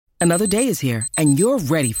Another day is here, and you're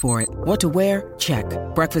ready for it. What to wear? Check.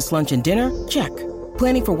 Breakfast, lunch, and dinner? Check.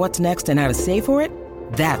 Planning for what's next and how to save for it?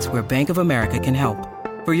 That's where Bank of America can help.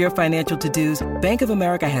 For your financial to-dos, Bank of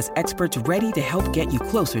America has experts ready to help get you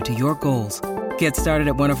closer to your goals. Get started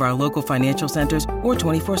at one of our local financial centers or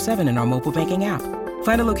 24/7 in our mobile banking app.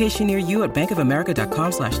 Find a location near you at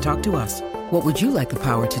bankofamerica.com/talktous. What would you like the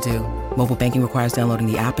power to do? Mobile banking requires downloading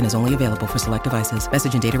the app and is only available for select devices.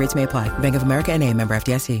 Message and data rates may apply. Bank of America N.A., member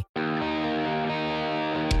FDIC.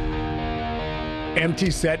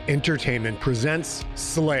 Empty Set Entertainment presents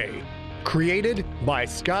Slay. Created by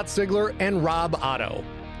Scott Sigler and Rob Otto.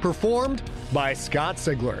 Performed by Scott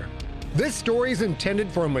Sigler. This story is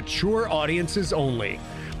intended for mature audiences only.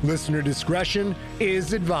 Listener discretion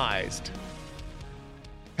is advised.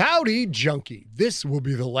 Howdy, junkie. This will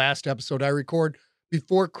be the last episode I record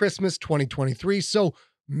before Christmas 2023. So,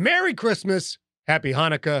 Merry Christmas, Happy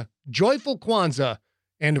Hanukkah, Joyful Kwanzaa,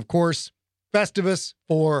 and of course, Festivus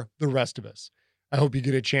for the rest of us. I hope you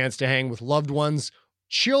get a chance to hang with loved ones,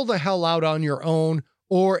 chill the hell out on your own,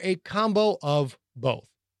 or a combo of both.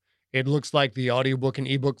 It looks like the audiobook and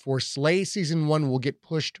ebook for Slay Season 1 will get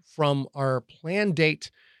pushed from our planned date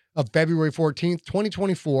of February 14th,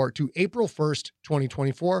 2024 to April 1st,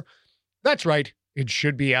 2024. That's right, it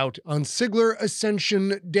should be out on Sigler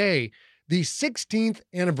Ascension Day, the 16th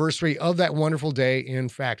anniversary of that wonderful day. In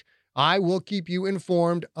fact, I will keep you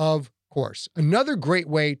informed, of course. Another great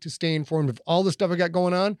way to stay informed of all the stuff I got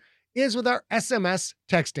going on is with our SMS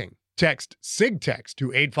texting. Text SIGTEXT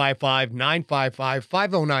to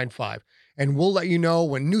 855-955-5095, and we'll let you know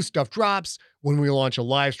when new stuff drops, when we launch a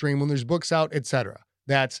live stream, when there's books out, etc.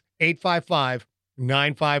 That's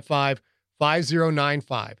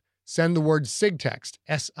 855-955-5095. Send the word SIGTEXT,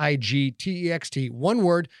 SIGTEXT, one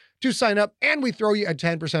word, to sign up, and we throw you a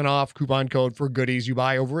 10% off coupon code for goodies you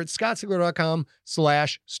buy over at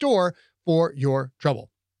scottsigler.com/store for your trouble.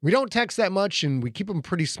 We don't text that much, and we keep them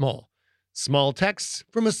pretty small. Small texts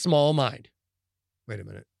from a small mind. Wait a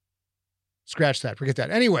minute. Scratch that. Forget that.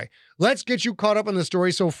 Anyway, let's get you caught up on the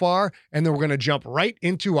story so far, and then we're going to jump right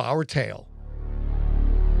into our tale.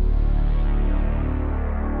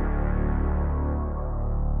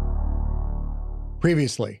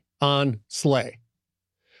 Previously on Slay.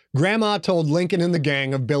 Grandma told Lincoln and the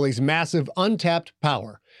gang of Billy's massive untapped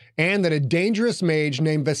power, and that a dangerous mage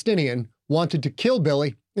named Vestinian wanted to kill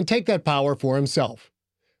Billy and take that power for himself.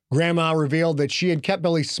 Grandma revealed that she had kept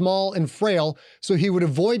Billy small and frail so he would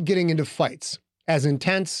avoid getting into fights, as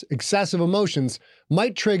intense, excessive emotions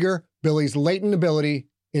might trigger Billy's latent ability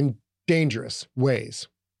in dangerous ways.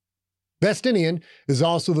 Vestinian is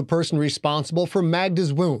also the person responsible for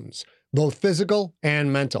Magda's wounds, both physical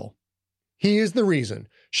and mental. He is the reason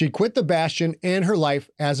she quit the Bastion and her life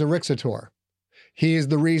as a Rixator. He is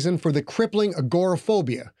the reason for the crippling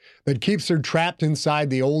agoraphobia that keeps her trapped inside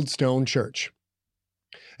the old stone church.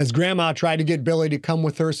 As Grandma tried to get Billy to come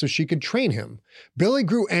with her so she could train him, Billy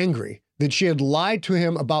grew angry that she had lied to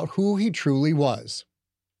him about who he truly was.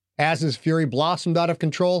 As his fury blossomed out of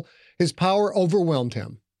control, his power overwhelmed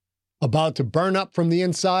him. About to burn up from the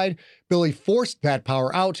inside, Billy forced that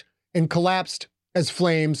power out and collapsed as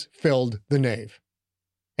flames filled the nave.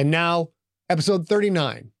 And now, episode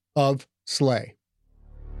 39 of Slay.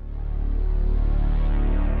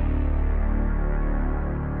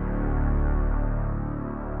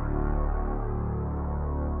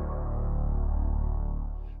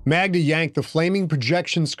 Magda yanked the flaming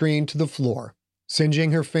projection screen to the floor,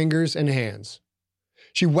 singeing her fingers and hands.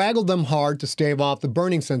 She waggled them hard to stave off the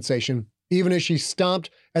burning sensation, even as she stomped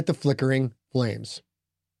at the flickering flames.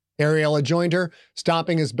 Ariella joined her,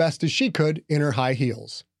 stomping as best as she could in her high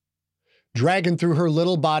heels. Dragging through her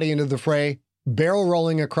little body into the fray, barrel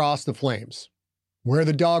rolling across the flames. Where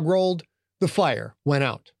the dog rolled, the fire went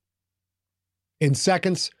out. In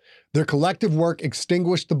seconds, their collective work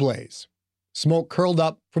extinguished the blaze. Smoke curled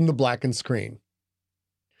up from the blackened screen.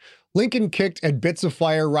 Lincoln kicked at bits of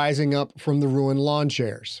fire rising up from the ruined lawn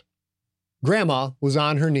chairs. Grandma was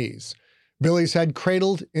on her knees, Billy's head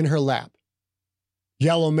cradled in her lap.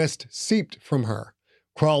 Yellow mist seeped from her,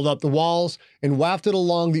 crawled up the walls, and wafted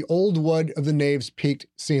along the old wood of the nave's peaked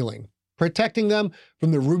ceiling, protecting them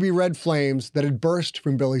from the ruby-red flames that had burst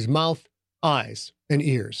from Billy's mouth, eyes, and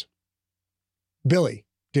ears. Billy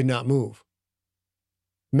did not move.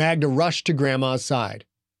 Magda rushed to Grandma's side.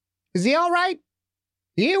 "Is he all right?"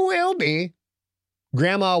 "He will be."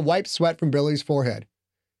 Grandma wiped sweat from Billy's forehead.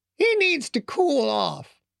 "He needs to cool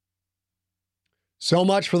off." So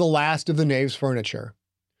much for the last of the nave's furniture.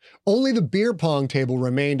 Only the beer pong table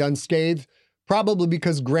remained unscathed, probably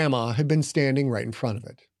because Grandma had been standing right in front of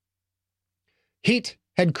it. Heat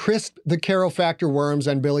had crisped the Carofactor worms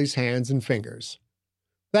on Billy's hands and fingers.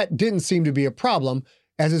 That didn't seem to be a problem,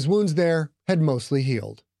 as his wounds there had mostly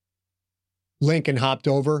healed. Lincoln hopped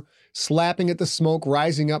over, slapping at the smoke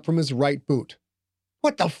rising up from his right boot.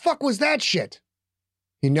 "What the fuck was that shit?"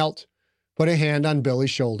 He knelt, put a hand on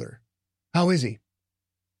Billy's shoulder. "How is he?"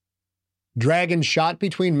 Dragon shot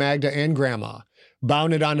between Magda and Grandma,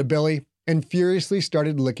 bounded onto Billy, and furiously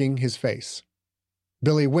started licking his face.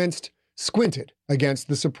 Billy winced, squinted against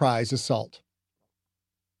the surprise assault.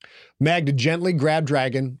 Magda gently grabbed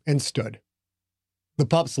Dragon and stood. The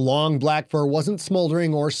pup's long black fur wasn't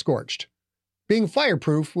smoldering or scorched. Being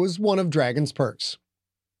fireproof was one of Dragon's perks.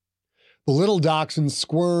 The little dachshund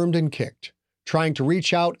squirmed and kicked, trying to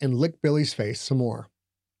reach out and lick Billy's face some more.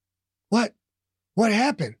 What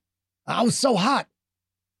happened? I was so hot."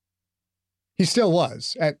 He still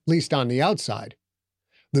was, at least on the outside.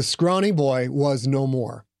 The scrawny boy was no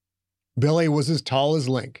more. Billy was as tall as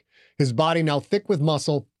Link, his body now thick with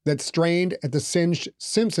muscle that strained at the singed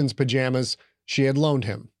Simpsons pajamas she had loaned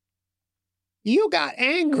him. "You got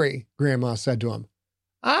angry," Grandma said to him.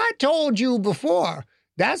 "I told you before.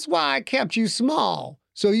 That's why I kept you small,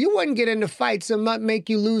 so you wouldn't get into fights that might make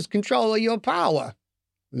you lose control of your power.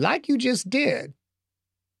 Like you just did."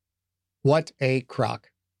 What a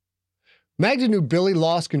crock. Magda knew Billy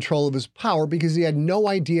lost control of his power because he had no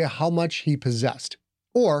idea how much he possessed,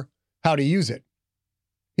 or how to use it.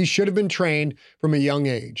 He should have been trained from a young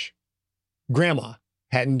age. Grandma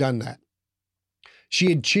hadn't done that. She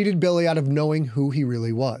had cheated Billy out of knowing who he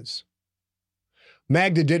really was.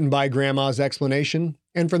 Magda didn't buy Grandma's explanation,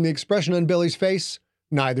 and from the expression on Billy's face,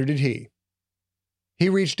 neither did he. He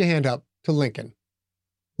reached a hand up to Lincoln.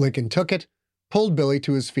 Lincoln took it, pulled Billy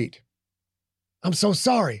to his feet. "I'm so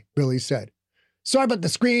sorry," Billy said. "Sorry about the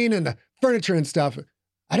screen and the furniture and stuff.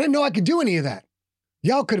 I didn't know I could do any of that.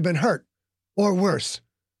 Y'all could have been hurt, or worse.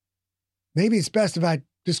 Maybe it's best if I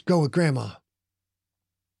just go with Grandma."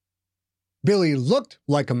 Billy looked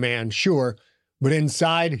like a man, sure, but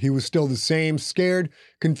inside he was still the same scared,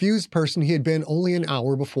 confused person he had been only an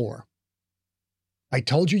hour before. "I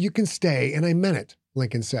told you you can stay, and I meant it,"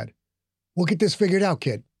 Lincoln said. "We'll get this figured out,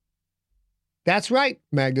 kid." "That's right,"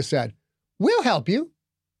 Magda said. "We'll help you."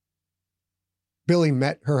 Billy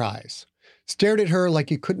met her eyes, stared at her like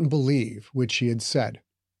he couldn't believe what she had said.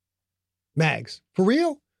 "Mags, for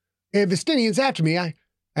real? If Vestinian's after me, I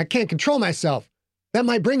can't control myself. That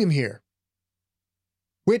might bring him here."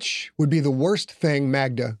 Which would be the worst thing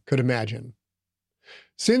Magda could imagine.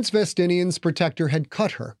 Since Vestinian's protector had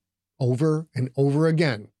cut her over and over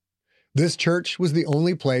again, this church was the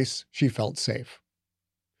only place she felt safe.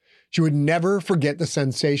 She would never forget the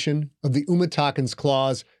sensation of the Umatakan's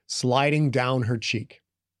claws sliding down her cheek.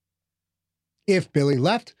 If Billy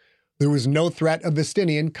left, there was no threat of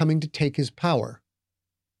Vestinian coming to take his power.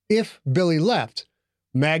 If Billy left,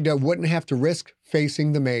 Magda wouldn't have to risk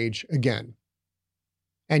facing the mage again.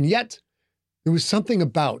 And yet, there was something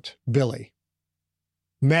about Billy.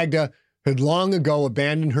 Magda had long ago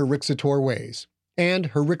abandoned her Rixator ways and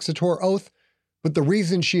her Rixator oath, but the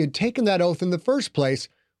reason she had taken that oath in the first place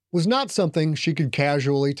was not something she could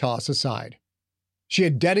casually toss aside. She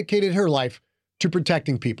had dedicated her life to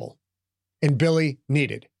protecting people, and Billy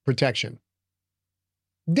needed protection.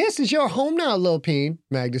 "This is your home now, Lopine,"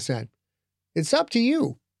 Magda said. "It's up to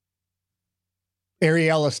you."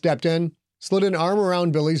 Ariella stepped in, slid an arm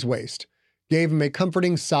around Billy's waist, gave him a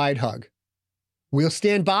comforting side hug. "We'll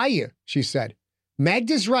stand by you," she said.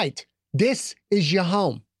 "Magda's right. This is your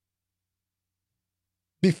home."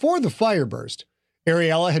 Before the fire burst,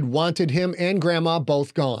 Ariella had wanted him and Grandma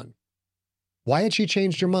both gone. Why had she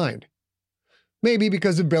changed her mind? Maybe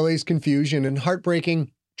because of Billy's confusion and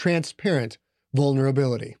heartbreaking, transparent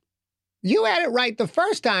vulnerability. "You had it right the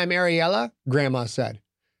first time, Ariella," Grandma said.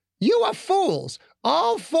 "You are fools,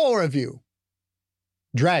 all four of you."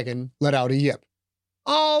 Dragon let out a yip.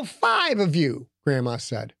 "All five of you," Grandma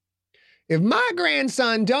said. "If my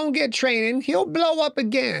grandson don't get training, he'll blow up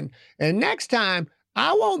again, and next time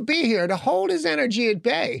I won't be here to hold his energy at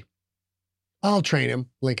bay." "I'll train him,"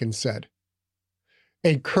 Lincoln said.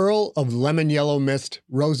 A curl of lemon-yellow mist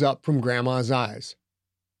rose up from Grandma's eyes.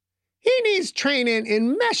 "He needs training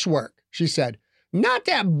in meshwork," she said. "Not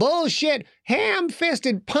that bullshit,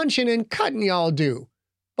 ham-fisted punching and cutting y'all do.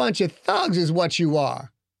 Bunch of thugs is what you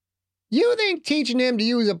are. You think teaching him to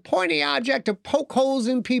use a pointy object to poke holes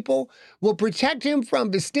in people will protect him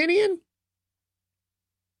from Vestinian?"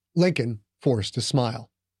 Lincoln forced a smile.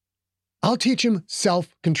 "I'll teach him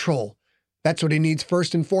self-control. That's what he needs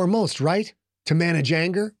first and foremost, right? To manage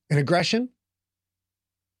anger and aggression?"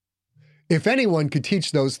 If anyone could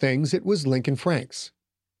teach those things, it was Lincoln Franks.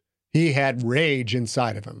 He had rage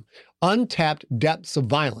inside of him, untapped depths of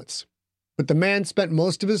violence. But the man spent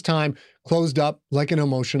most of his time closed up like an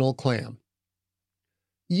emotional clam.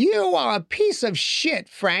 "You are a piece of shit,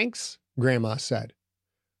 Franks," Grandma said.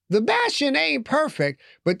 "The Bastion ain't perfect,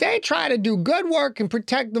 but they try to do good work and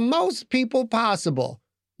protect the most people possible.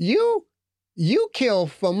 You kill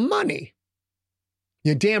for money."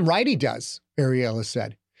 "You're damn right he does," Ariella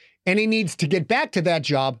said. "And he needs to get back to that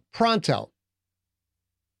job pronto."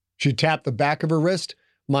 She tapped the back of her wrist,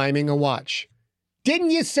 miming a watch.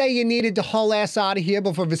 "Didn't you say you needed to haul ass out of here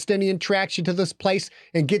before Vestinian tracks you to this place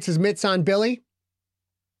and gets his mitts on Billy?"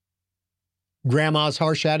 Grandma's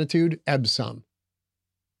harsh attitude ebbed some.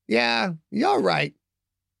 "Yeah, you're right."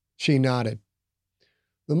 She nodded.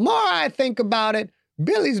 "The more I think about it,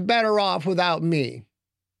 Billy's better off without me."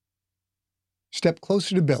 She stepped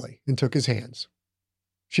closer to Billy and took his hands.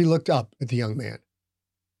 She looked up at the young man.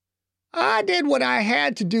 "I did what I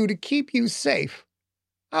had to do to keep you safe.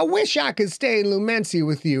 I wish I could stay in Lumency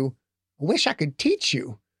with you. I wish I could teach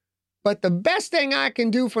you. But the best thing I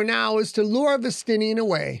can do for now is to lure Vestinian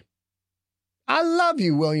away. I love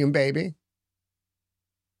you, William, baby."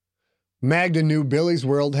 Magda knew Billy's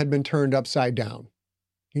world had been turned upside down.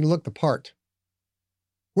 He looked the part.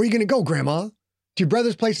 "Where are you going to go, Grandma? To your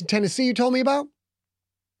brother's place in Tennessee you told me about?"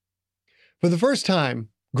 For the first time,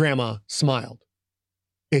 Grandma smiled.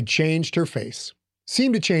 It changed her face,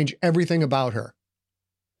 seemed to change everything about her.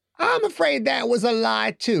 "I'm afraid that was a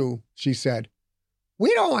lie, too," she said.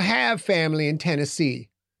 "We don't have family in Tennessee.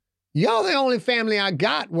 You're the only family I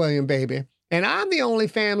got, William, baby, and I'm the only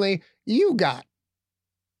family you got."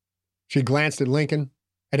 She glanced at Lincoln,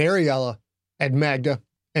 at Ariella, at Magda,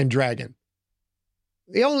 and Dragon.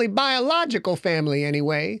 "The only biological family,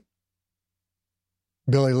 anyway."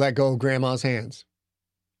 Billy let go of Grandma's hands.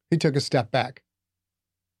 He took a step back.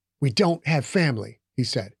 "We don't have family," he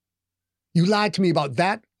said. "You lied to me about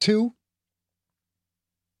that, too?"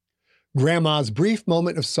 Grandma's brief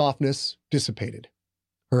moment of softness dissipated.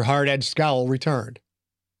 Her hard-edged scowl returned.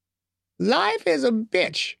 "Life is a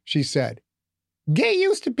bitch," she said. "Get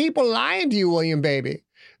used to people lying to you, William, baby.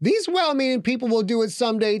 These well-meaning people will do it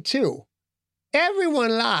someday, too.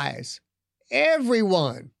 Everyone lies.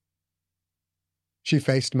 Everyone." She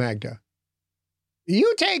faced Magda.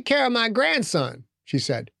 "You take care of my grandson," she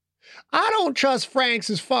said. "I don't trust Franks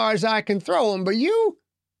as far as I can throw him, but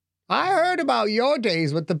I heard about your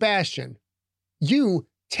days with the Bastion. You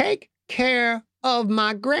take care of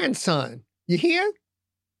my grandson. You hear?"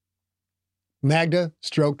 Magda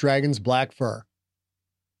stroked Dragon's black fur.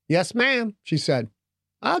 "Yes, ma'am," she said.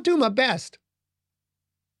 "I'll do my best."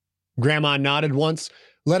 Grandma nodded once,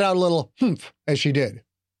 let out a little humph as she did.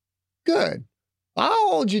 "Good. I'll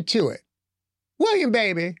hold you to it. William,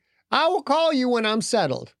 baby, I will call you when I'm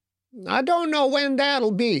settled. I don't know when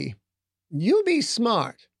that'll be. You be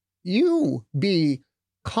smart. You be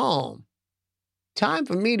calm. Time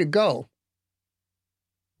for me to go."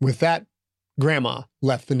 With that, Grandma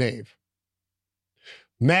left the nave.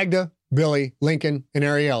 Magda, Billy, Lincoln, and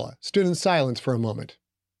Ariella stood in silence for a moment.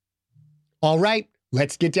 "All right,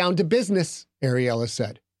 let's get down to business," Ariella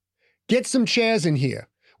said. "Get some chairs in here.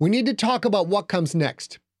 We need to talk about what comes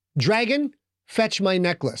next. Dragon, fetch my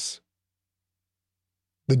necklace."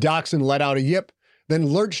 The dachshund let out a yip, then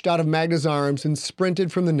lurched out of Magda's arms and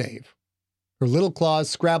sprinted from the nave, her little claws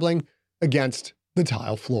scrabbling against the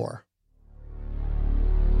tile floor.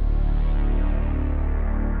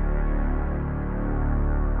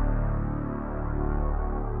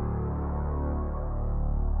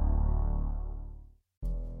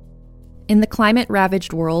 In the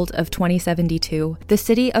climate-ravaged world of 2072, the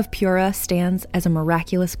city of Pura stands as a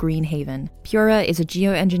miraculous green haven. Pura is a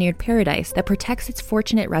geoengineered paradise that protects its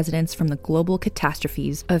fortunate residents from the global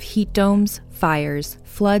catastrophes of heat domes, fires,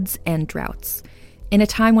 floods, and droughts. In a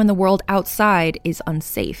time when the world outside is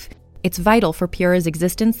unsafe, it's vital for Pura's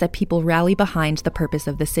existence that people rally behind the purpose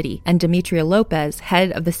of the city, and Demetria Lopez,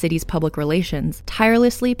 head of the city's public relations,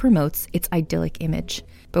 tirelessly promotes its idyllic image.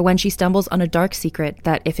 But when she stumbles on a dark secret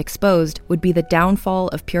that, if exposed, would be the downfall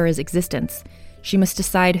of Pura's existence, she must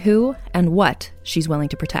decide who and what she's willing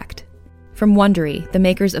to protect. From Wondery, the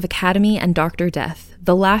makers of Academy and Dr. Death,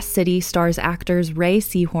 The Last City stars actors Ray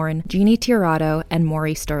Seahorn, Jeannie Tirado, and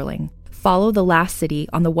Maury Sterling. Follow The Last City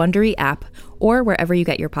on the Wondery app or wherever you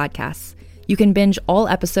get your podcasts. You can binge all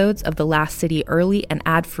episodes of The Last City early and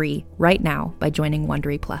ad-free right now by joining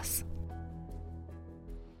Wondery Plus.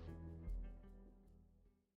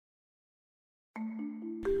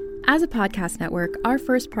 As a podcast network, our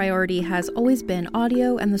first priority has always been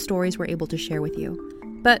audio and the stories we're able to share with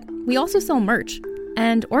you. But we also sell merch,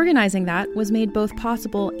 and organizing that was made both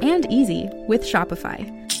possible and easy with Shopify.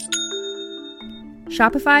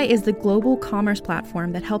 Shopify is the global commerce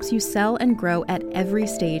platform that helps you sell and grow at every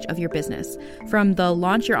stage of your business. From the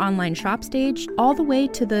launch your online shop stage, all the way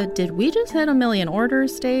to the did we just hit 1 million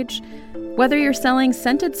orders stage? Whether you're selling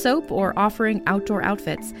scented soap or offering outdoor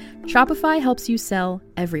outfits, Shopify helps you sell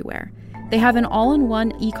everywhere. They have an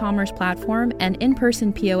all-in-one e-commerce platform and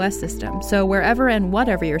in-person POS system, so wherever and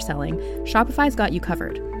whatever you're selling, Shopify's got you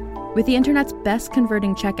covered. With the internet's best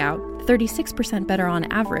converting checkout, 36% better on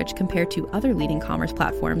average compared to other leading commerce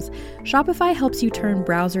platforms, Shopify helps you turn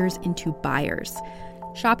browsers into buyers.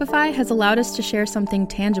 Shopify has allowed us to share something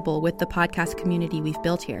tangible with the podcast community we've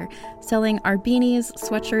built here, selling our beanies,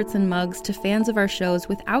 sweatshirts, and mugs to fans of our shows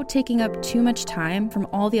without taking up too much time from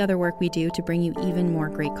all the other work we do to bring you even more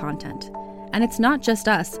great content. And it's not just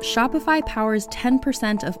us. Shopify powers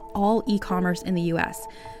 10% of all e-commerce in the US.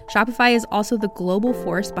 Shopify is also the global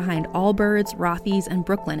force behind Allbirds, Rothy's, and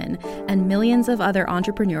Brooklinen, and millions of other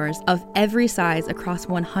entrepreneurs of every size across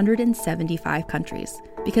 175 countries.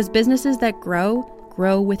 Because businesses that grow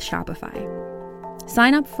with Shopify.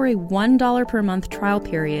 Sign up for a $1 per month trial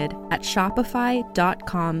period at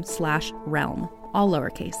shopify.com/realm, all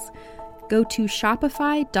lowercase. Go to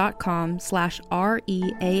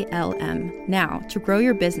shopify.com/REALM now to grow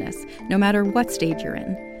your business, no matter what stage you're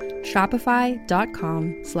in.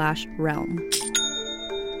 Shopify.com/realm.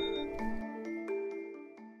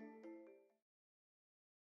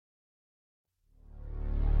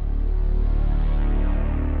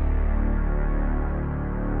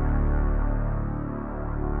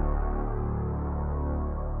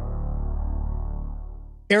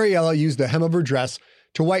 Ariella used the hem of her dress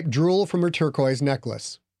to wipe drool from her turquoise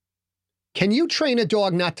necklace. "Can you train a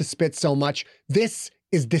dog not to spit so much? This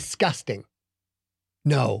is disgusting."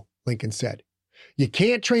 "No," Lincoln said. "You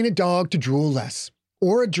can't train a dog to drool less,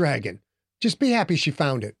 or a dragon. Just be happy she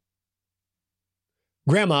found it."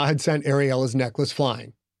 Grandma had sent Ariella's necklace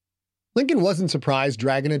flying. Lincoln wasn't surprised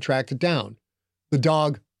Dragon had tracked it down. The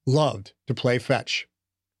dog loved to play fetch.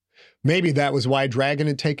 Maybe that was why Dragon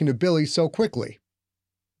had taken to Billy so quickly.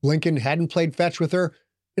 Lincoln hadn't played fetch with her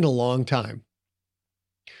in a long time.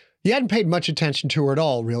 He hadn't paid much attention to her at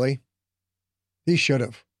all, really. He should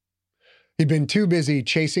have. He'd been too busy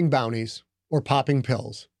chasing bounties, or popping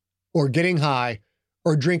pills, or getting high,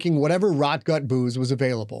 or drinking whatever rot-gut booze was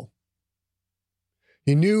available.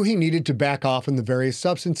 He knew he needed to back off on the various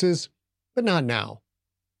substances, but not now.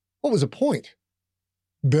 What was the point?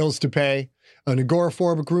 Bills to pay, an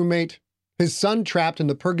agoraphobic roommate, his son trapped in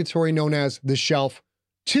the purgatory known as the Shelf,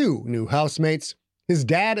 2 new housemates, his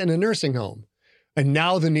dad in a nursing home, and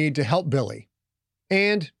now the need to help Billy,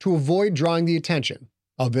 and to avoid drawing the attention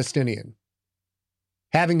of Vestinian.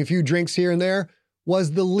 Having a few drinks here and there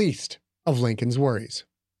was the least of Lincoln's worries.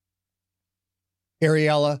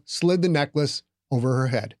 Ariella slid the necklace over her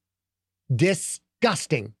head.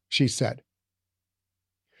 "Disgusting," she said.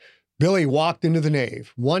 Billy walked into the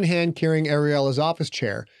nave, one hand carrying Ariella's office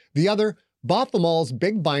chair, the other Bothamall's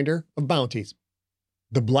big binder of bounties.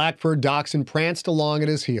 The black-furred dachshund pranced along at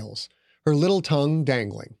his heels, her little tongue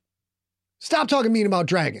dangling. "Stop talking mean about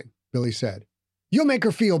Dragon," Billy said. "You'll make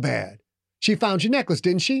her feel bad. She found your necklace,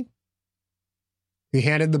 didn't she?" He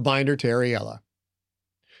handed the binder to Ariella.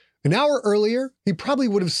 An hour earlier, he probably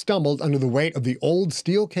would have stumbled under the weight of the old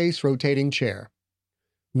steel case rotating chair.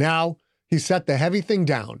 Now, he set the heavy thing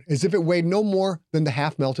down as if it weighed no more than the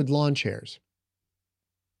half-melted lawn chairs.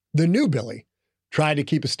 The new Billy tried to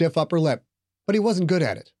keep a stiff upper lip, but he wasn't good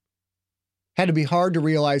at it. Had to be hard to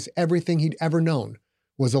realize everything he'd ever known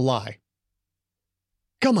was a lie.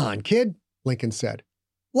 "Come on, kid," Lincoln said.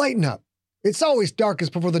 "Lighten up. It's always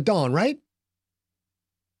darkest before the dawn, right?"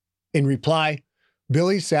 In reply,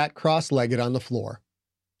 Billy sat cross-legged on the floor.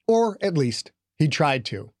 Or, at least, he tried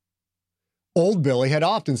to. Old Billy had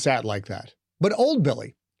often sat like that, but old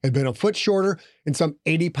Billy had been a foot shorter and some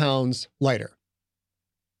 80 pounds lighter.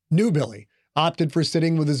 New Billy opted for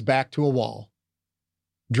sitting with his back to a wall.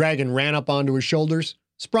 Dragon ran up onto his shoulders,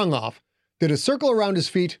 sprung off, did a circle around his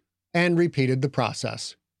feet, and repeated the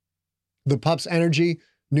process. The pup's energy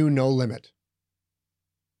knew no limit.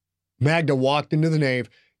 Magda walked into the nave,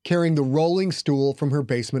 carrying the rolling stool from her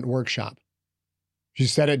basement workshop. She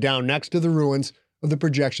set it down next to the ruins of the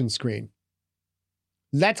projection screen.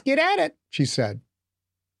 "Let's get at it," she said.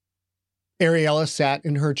 Ariella sat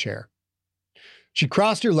in her chair. She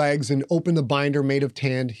crossed her legs and opened the binder made of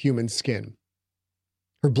tanned human skin.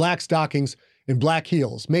 Her black stockings and black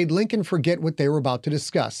heels made Lincoln forget what they were about to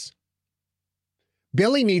discuss.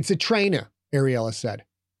 "Billy needs a trainer," Ariella said.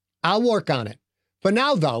 "I'll work on it. For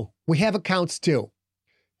now, though, we have accounts too.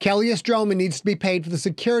 Kellius Droman needs to be paid for the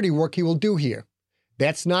security work he will do here.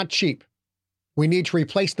 That's not cheap. We need to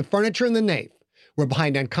replace the furniture in the nave. we're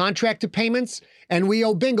behind on contractor payments, and we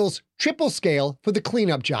owe Bingles triple scale for the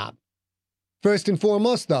cleanup job. First and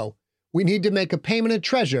foremost, though, we need to make a payment of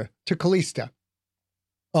treasure to Callista.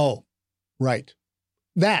 Oh, right.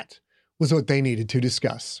 That was what they needed to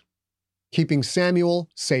discuss. Keeping Samuel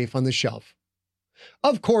safe on the shelf.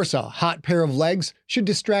 Of course, a hot pair of legs should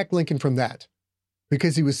distract Lincoln from that,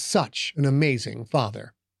 because he was such an amazing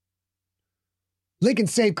father. Lincoln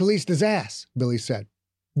saved Callista's ass, Billy said.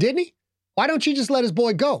 Didn't he? Why don't you just let his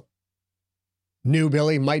boy go? New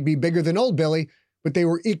Billy might be bigger than old Billy, but they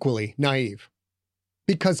were equally naive.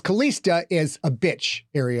 Because Callista is a bitch,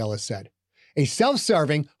 Ariella said. A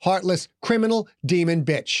self-serving, heartless, criminal, demon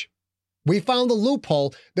bitch. We found the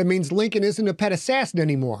loophole that means Lincoln isn't a pet assassin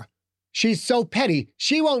anymore. She's so petty,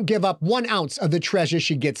 she won't give up 1 ounce of the treasure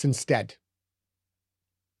she gets instead.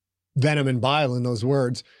 Venom and bile in those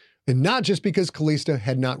words, and not just because Callista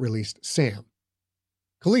had not released Sam.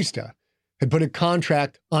 Callista had put a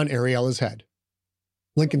contract on Ariella's head.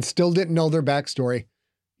 Lincoln still didn't know their backstory.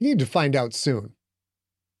 He needed to find out soon.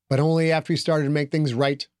 But only after he started to make things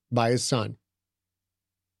right by his son.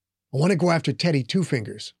 I want to go after Teddy Two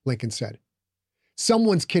Fingers, Lincoln said.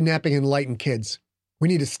 Someone's kidnapping enlightened kids. We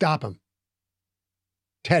need to stop him.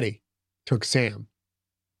 Teddy took Sam.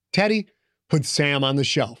 Teddy put Sam on the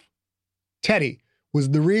shelf. Teddy was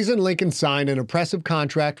the reason Lincoln signed an oppressive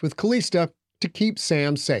contract with Callista to keep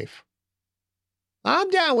Sam safe. I'm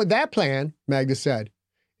down with that plan, Magda said.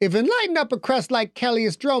 If enlightened upper crust like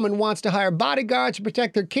Kellius Droman wants to hire bodyguards to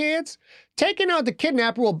protect their kids, taking out the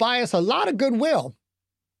kidnapper will buy us a lot of goodwill.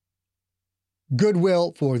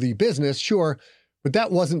 Goodwill for the business, sure, but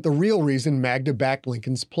that wasn't the real reason Magda backed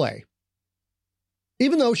Lincoln's play.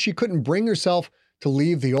 Even though she couldn't bring herself to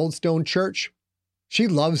leave the Old Stone Church, she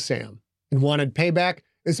loved Sam and wanted payback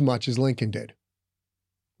as much as Lincoln did.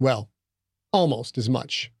 Well, almost as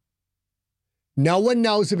much. No one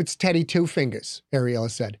knows if it's Teddy Two Fingers, Ariella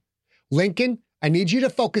said. Lincoln, I need you to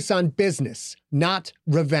focus on business, not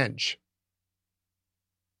revenge.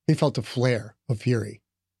 He felt a flare of fury.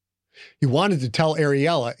 He wanted to tell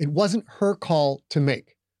Ariella it wasn't her call to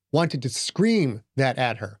make, wanted to scream that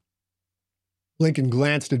at her. Lincoln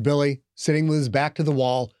glanced at Billy, sitting with his back to the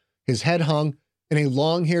wall, his head hung, and a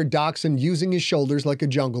long-haired dachshund using his shoulders like a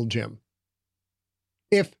jungle gym.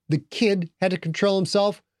 If the kid had to control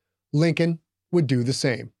himself, Lincoln would do the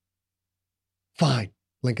same. Fine,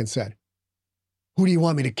 Lincoln said. Who do you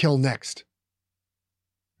want me to kill next?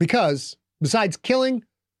 Because, besides killing,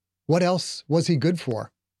 what else was he good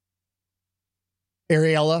for?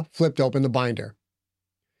 Ariella flipped open the binder.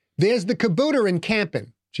 There's the kabooter in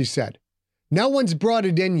camping, she said. No one's brought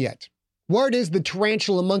it in yet. Word is the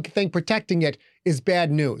tarantula monkey thing protecting it is bad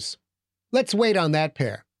news. Let's wait on that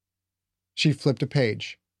pair. She flipped a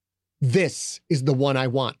page. This is the one I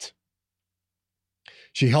want.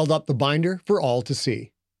 She held up the binder for all to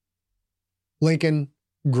see. Lincoln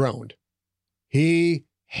groaned. He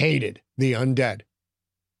hated the undead.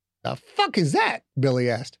 The fuck is that? Billy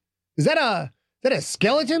asked. Is that a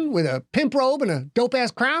skeleton with a pimp robe and a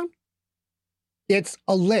dope-ass crown? It's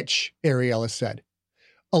a lich, Ariella said.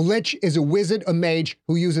 A lich is a wizard or mage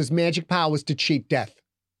who uses magic powers to cheat death.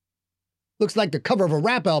 Looks like the cover of a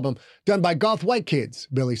rap album done by goth white kids,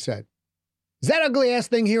 Billy said. Is that ugly-ass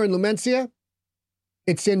thing here in Lumencia?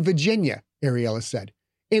 It's in Virginia, Ariella said.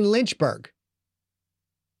 In Lynchburg.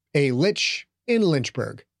 A lich in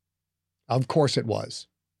Lynchburg. Of course it was.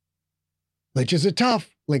 Liches are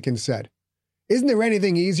tough, Lincoln said. Isn't there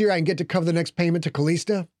anything easier I can get to cover the next payment to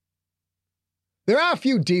Callista? There are a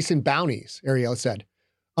few decent bounties, Ariella said.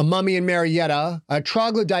 A mummy in Marietta, a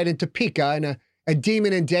troglodyte in Topeka, and a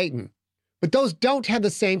demon in Dayton. But those don't have the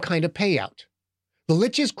same kind of payout. The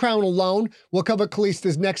Lich's crown alone will cover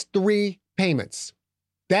Callista's next 3 payments.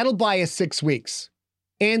 That'll buy us 6 weeks.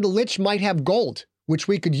 And the Lich might have gold, which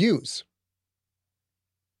we could use.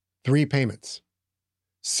 3 payments.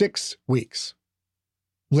 6 weeks.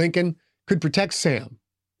 Lincoln could protect Sam,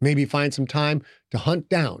 maybe find some time to hunt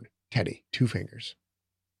down Teddy Two Fingers.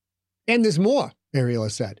 And there's more, Ariella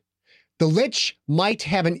said. The Lich might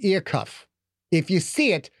have an ear cuff. If you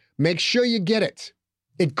see it, make sure you get it.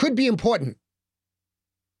 It could be important.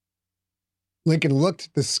 Lincoln looked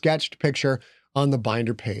at the sketched picture on the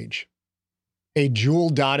binder page. A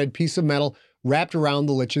jewel-dotted piece of metal wrapped around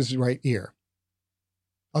the Lich's right ear.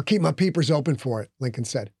 I'll keep my peepers open for it, Lincoln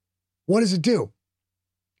said. What does it do?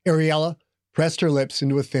 Ariella pressed her lips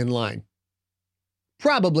into a thin line.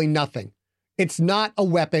 Probably nothing. It's not a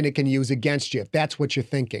weapon it can use against you, if that's what you're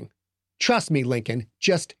thinking. Trust me, Lincoln,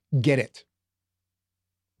 just get it.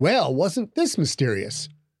 Well, wasn't this mysterious?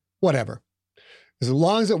 Whatever. As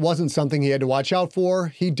long as it wasn't something he had to watch out for,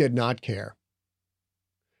 he did not care.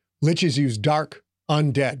 Liches use dark,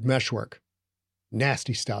 undead meshwork.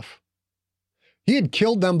 Nasty stuff. He had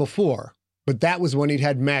killed them before, but that was when he'd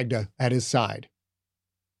had Magda at his side.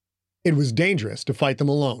 It was dangerous to fight them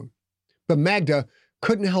alone, but Magda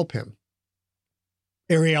couldn't help him.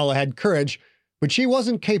 Ariella had courage, but she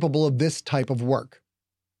wasn't capable of this type of work.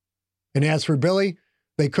 And as for Billy,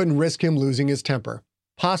 they couldn't risk him losing his temper,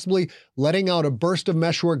 possibly letting out a burst of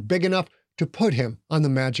meshwork big enough to put him on the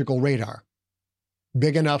magical radar.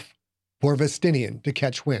 Big enough for Vestinian to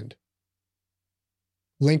catch wind.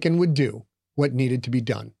 Lincoln would do what needed to be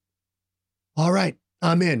done. "All right,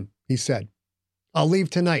 I'm in," he said. "I'll leave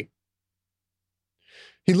tonight."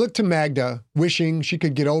 He looked to Magda, wishing she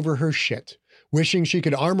could get over her shit, wishing she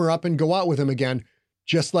could armor up and go out with him again,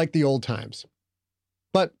 just like the old times.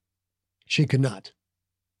 But she could not.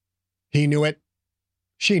 He knew it.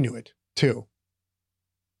 She knew it, too.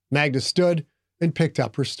 Magda stood and picked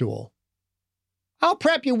up her stool. "I'll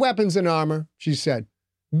prep your weapons and armor," she said.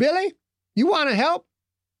 "Billy, you want to help?"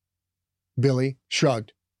 Billy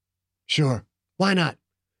shrugged. "Sure, why not?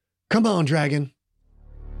 Come on, dragon."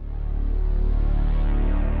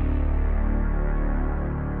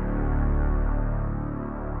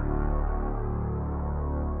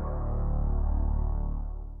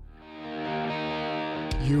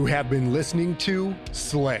 You have been listening to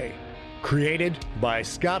Slay, created by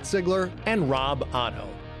Scott Sigler and Rob Otto.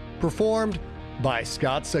 Performed by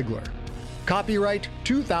Scott Sigler. Copyright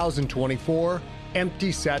 2024,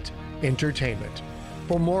 Empty Set Entertainment.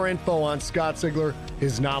 For more info on Scott Sigler,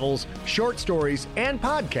 his novels, short stories, and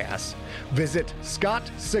podcasts, visit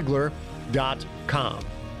scottsigler.com.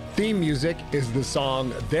 Theme music is the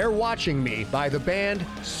song "They're Watching Me" by the band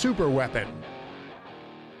Superweapon.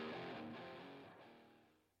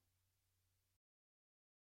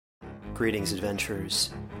 Greetings, adventurers.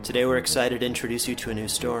 Today we're excited to introduce you to a new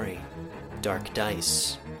story, Dark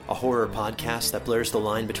Dice, a horror podcast that blurs the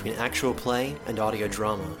line between actual play and audio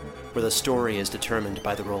drama, where the story is determined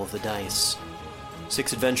by the roll of the dice.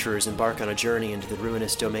 6 adventurers embark on a journey into the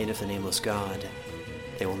ruinous domain of the Nameless God.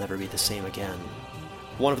 They will never be the same again.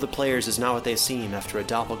 One of the players is not what they seem after a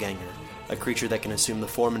doppelganger, a creature that can assume the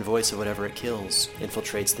form and voice of whatever it kills,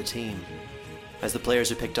 infiltrates the team. As the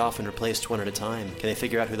players are picked off and replaced one at a time, can they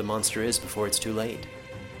figure out who the monster is before it's too late?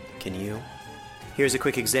 Can you? Here's a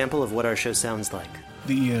quick example of what our show sounds like.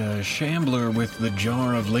 The shambler with the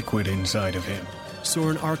jar of liquid inside of him.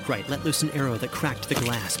 Soren Arkwright let loose an arrow that cracked the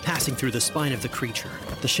glass, passing through the spine of the creature.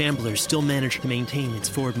 The shambler still managed to maintain its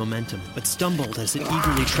forward momentum, but stumbled as it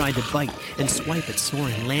eagerly tried to bite and swipe at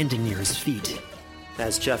Soren, landing near his feet.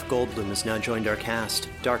 As Jeff Goldblum has now joined our cast,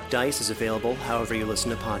 Dark Dice is available however you listen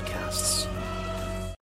to podcasts.